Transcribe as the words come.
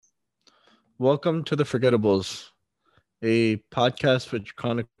Welcome to the Forgettables, a podcast which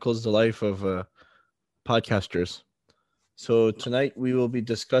chronicles the life of podcasters. So tonight we will be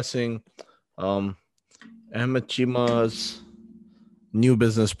discussing um, Ahmed Chima's new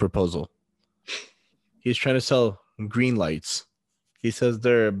business proposal. He's trying to sell green lights. He says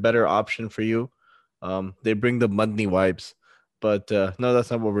they're a better option for you. They bring the money vibes, but no, that's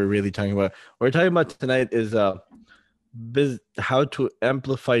not what we're really talking about. What we're talking about tonight is how to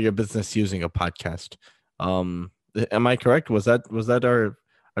amplify your business using a podcast. Um, am I correct? Was that our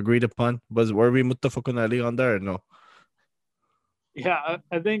agreed upon? Were we muttafaqun ali on that or no? Yeah,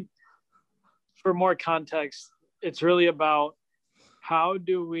 I think for more context, it's really about how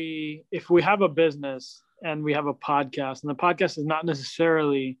do we, if we have a business and we have a podcast, and the podcast is not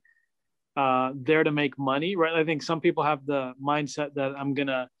necessarily there to make money, right? I think some people have the mindset that I'm going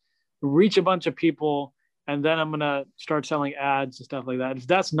to reach a bunch of people and then I'm going to start selling ads and stuff like that. If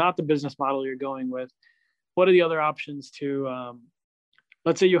that's not the business model you're going with, what are the other options to,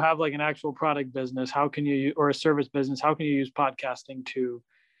 let's say you have like an actual product business, how can you, or a service business, how can you use podcasting to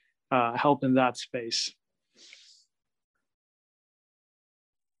help in that space?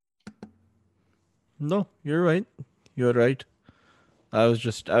 No, you're right. You're right. I was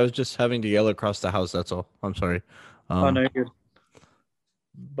just having to yell across the house. That's all. I'm sorry. Oh, Um, no, you're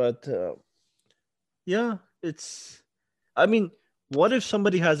but yeah, it's. I mean, what if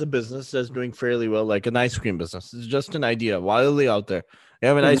somebody has a business that's doing fairly well, like an ice cream business? It's just an idea, wildly out there. They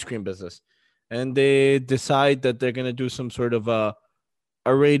have an good. ice cream business, and they decide that they're gonna do some sort of a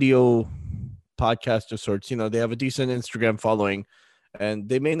radio podcast of sorts. They have a decent Instagram following, and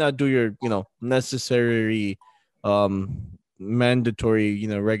they may not do your necessary mandatory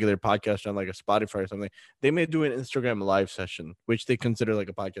regular podcast on like a Spotify or something. They may do an Instagram live session, which they consider like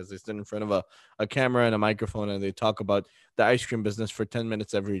a podcast. They stand in front of a camera and a microphone, and they talk about the ice cream business for 10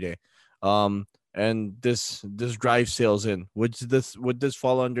 minutes every day. And this drives sales in. Would this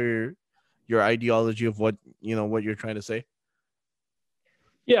fall under your ideology of what you're trying to say?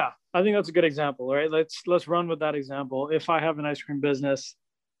 Yeah, I think that's a good example, right? Let's run with that example. If I have an ice cream business,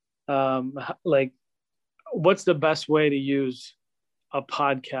 like what's the best way to use a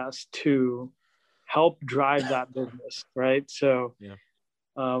podcast to help drive that business, right? So, Yeah.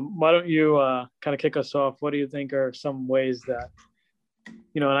 why don't you kind of kick us off? What do you think are some ways that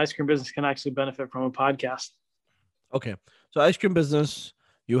an ice cream business can actually benefit from a podcast? Okay. So ice cream business,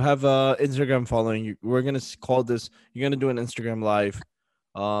 you have a Instagram following. We're gonna call this. You're gonna do an Instagram live,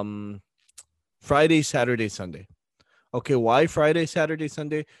 um, Friday, Saturday, Sunday. Okay. Why Friday, Saturday,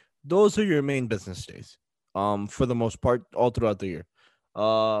 Sunday? Those are your main business days. For the most part, all throughout the year.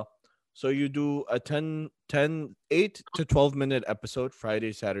 Uh, so you do a 8 to 12 minute episode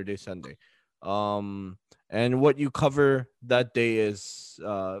Friday, Saturday, Sunday. Um, and what you cover that day is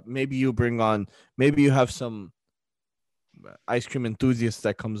maybe maybe you have some ice cream enthusiast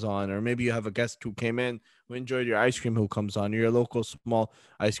that comes on, or maybe you have a guest who came in who enjoyed your ice cream who comes on. You're a local small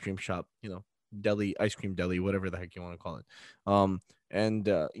ice cream shop, deli, ice cream deli, whatever the heck you want to call it. And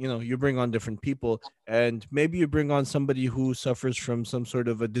you bring on different people, and maybe you bring on somebody who suffers from some sort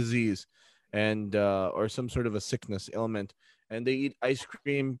of a disease, and or some sort of a sickness ailment, and they eat ice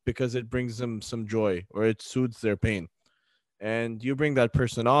cream because it brings them some joy or it soothes their pain. And you bring that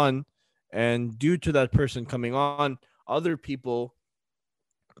person on, and due to that person coming on, other people,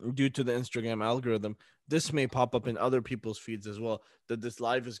 due to the Instagram algorithm, this may pop up in other people's feeds as well, that this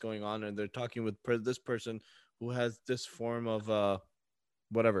live is going on and they're talking with this person who has this form of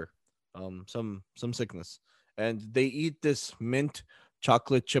whatever, some sickness, and they eat this mint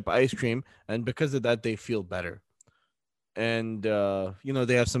chocolate chip ice cream, and because of that they feel better. And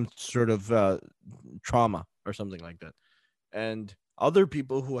they have some sort of trauma or something like that. And other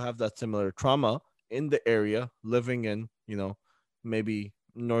people who have that similar trauma in the area, living in maybe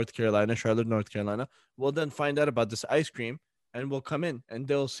North Carolina, Charlotte, North Carolina, will then find out about this ice cream, and will come in, and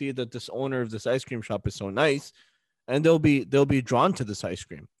they'll see that this owner of this ice cream shop is so nice, and they'll be drawn to this ice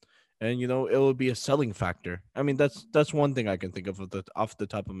cream, and it will be a selling factor. I mean, that's one thing I can think of off the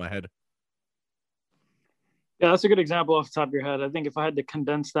top of my head. Yeah, that's a good example off the top of your head. I think if I had to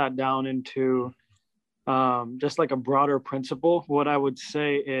condense that down into just like a broader principle, what I would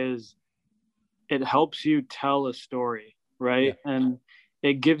say is it helps you tell a story, Yeah. right? And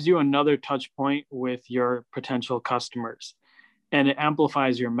it gives you another touch point with your potential customers, and it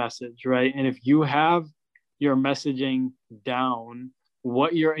amplifies your message, right? And if you have your messaging down,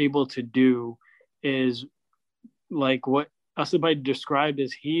 what you're able to do is like what Asabay described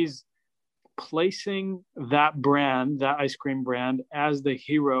is he's placing that brand, that ice cream brand, as the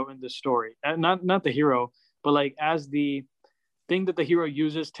hero in the story. And not the hero, but like as the thing that the hero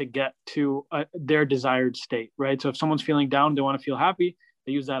uses to get to their desired state, right? So if someone's feeling down, they want to feel happy,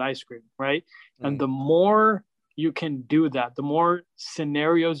 they use that ice cream, right? And the more you can do that, the more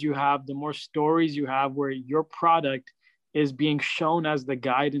scenarios you have, the more stories you have where your product is being shown as the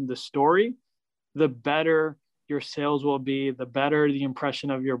guide in the story, the better your sales will be, the better the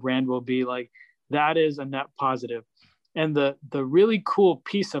impression of your brand will be. Like, that is a net positive. And the really cool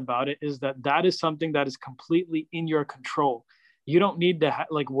piece about it is that that is something that is completely in your control. You don't need to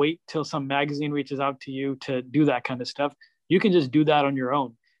like wait till some magazine reaches out to you to do that kind of stuff. You can just do that on your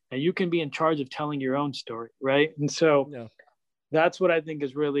own, and you can be in charge of telling your own story, right? And so that's what I think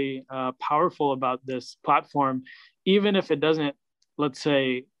is really powerful about this platform. Even if it doesn't, let's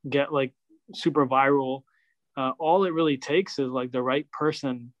say, get like super viral, all it really takes is like the right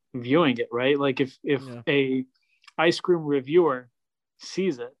person viewing it, right? Like if a ice cream reviewer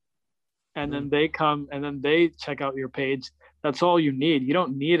sees it and then they come and then they check out your page, that's all you need. You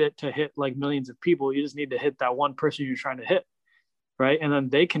don't need it to hit like millions of people. You just need to hit that one person you're trying to hit, right? And then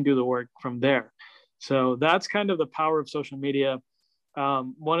they can do the work from there. So that's kind of the power of social media.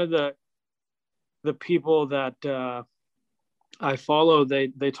 One of the people that I follow,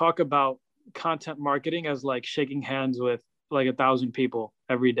 they talk about content marketing as like shaking hands with like 1,000 people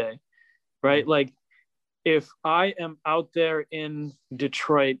every day, right? Like if I am out there in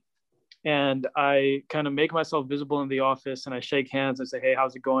Detroit and I kind of make myself visible in the office and I shake hands and say, hey,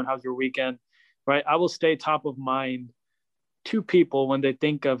 how's it going? How's your weekend? Right? I will stay top of mind to people when they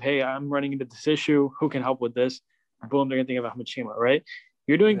think of, hey, I'm running into this issue. Who can help with this? Boom, they're going to think of Ahmed Chima, right?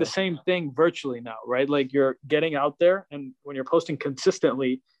 You're doing the same thing virtually now, right? Like you're getting out there, and when you're posting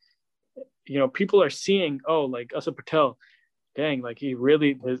consistently, you know, people are seeing, oh, like Asa Patel, dang, like his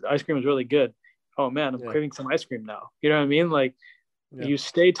ice cream is really good. Oh man, I'm craving some ice cream now. You know what I mean? Like you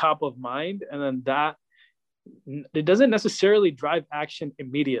stay top of mind, and then that it doesn't necessarily drive action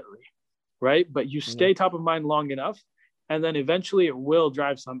immediately, right? But you stay top of mind long enough, and then eventually it will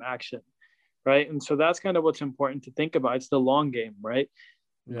drive some action, right? And so that's kind of what's important to think about. It's the long game, right?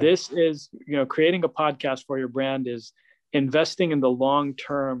 This is, you know, creating a podcast for your brand is investing in the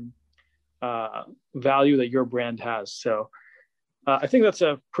long-term value that your brand has. So I think that's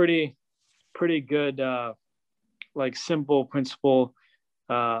a pretty good, like simple principle,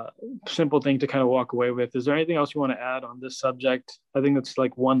 simple thing to kind of walk away with. Is there anything else you want to add on this subject? I think it's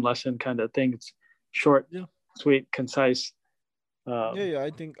like one lesson kind of thing. It's short, sweet, concise.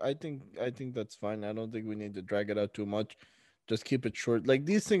 I think that's fine. I don't think we need to drag it out too much. Just keep it short. Like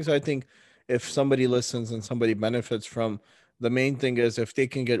these things, I think if somebody listens and somebody benefits from, the main thing is if they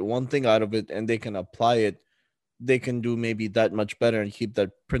can get one thing out of it and they can apply it, they can do maybe that much better and keep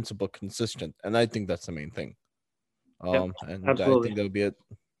that principle consistent. And I think that's the main thing. And absolutely. I think that'll be it.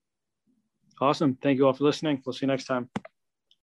 Awesome. Thank you all for listening. We'll see you next time.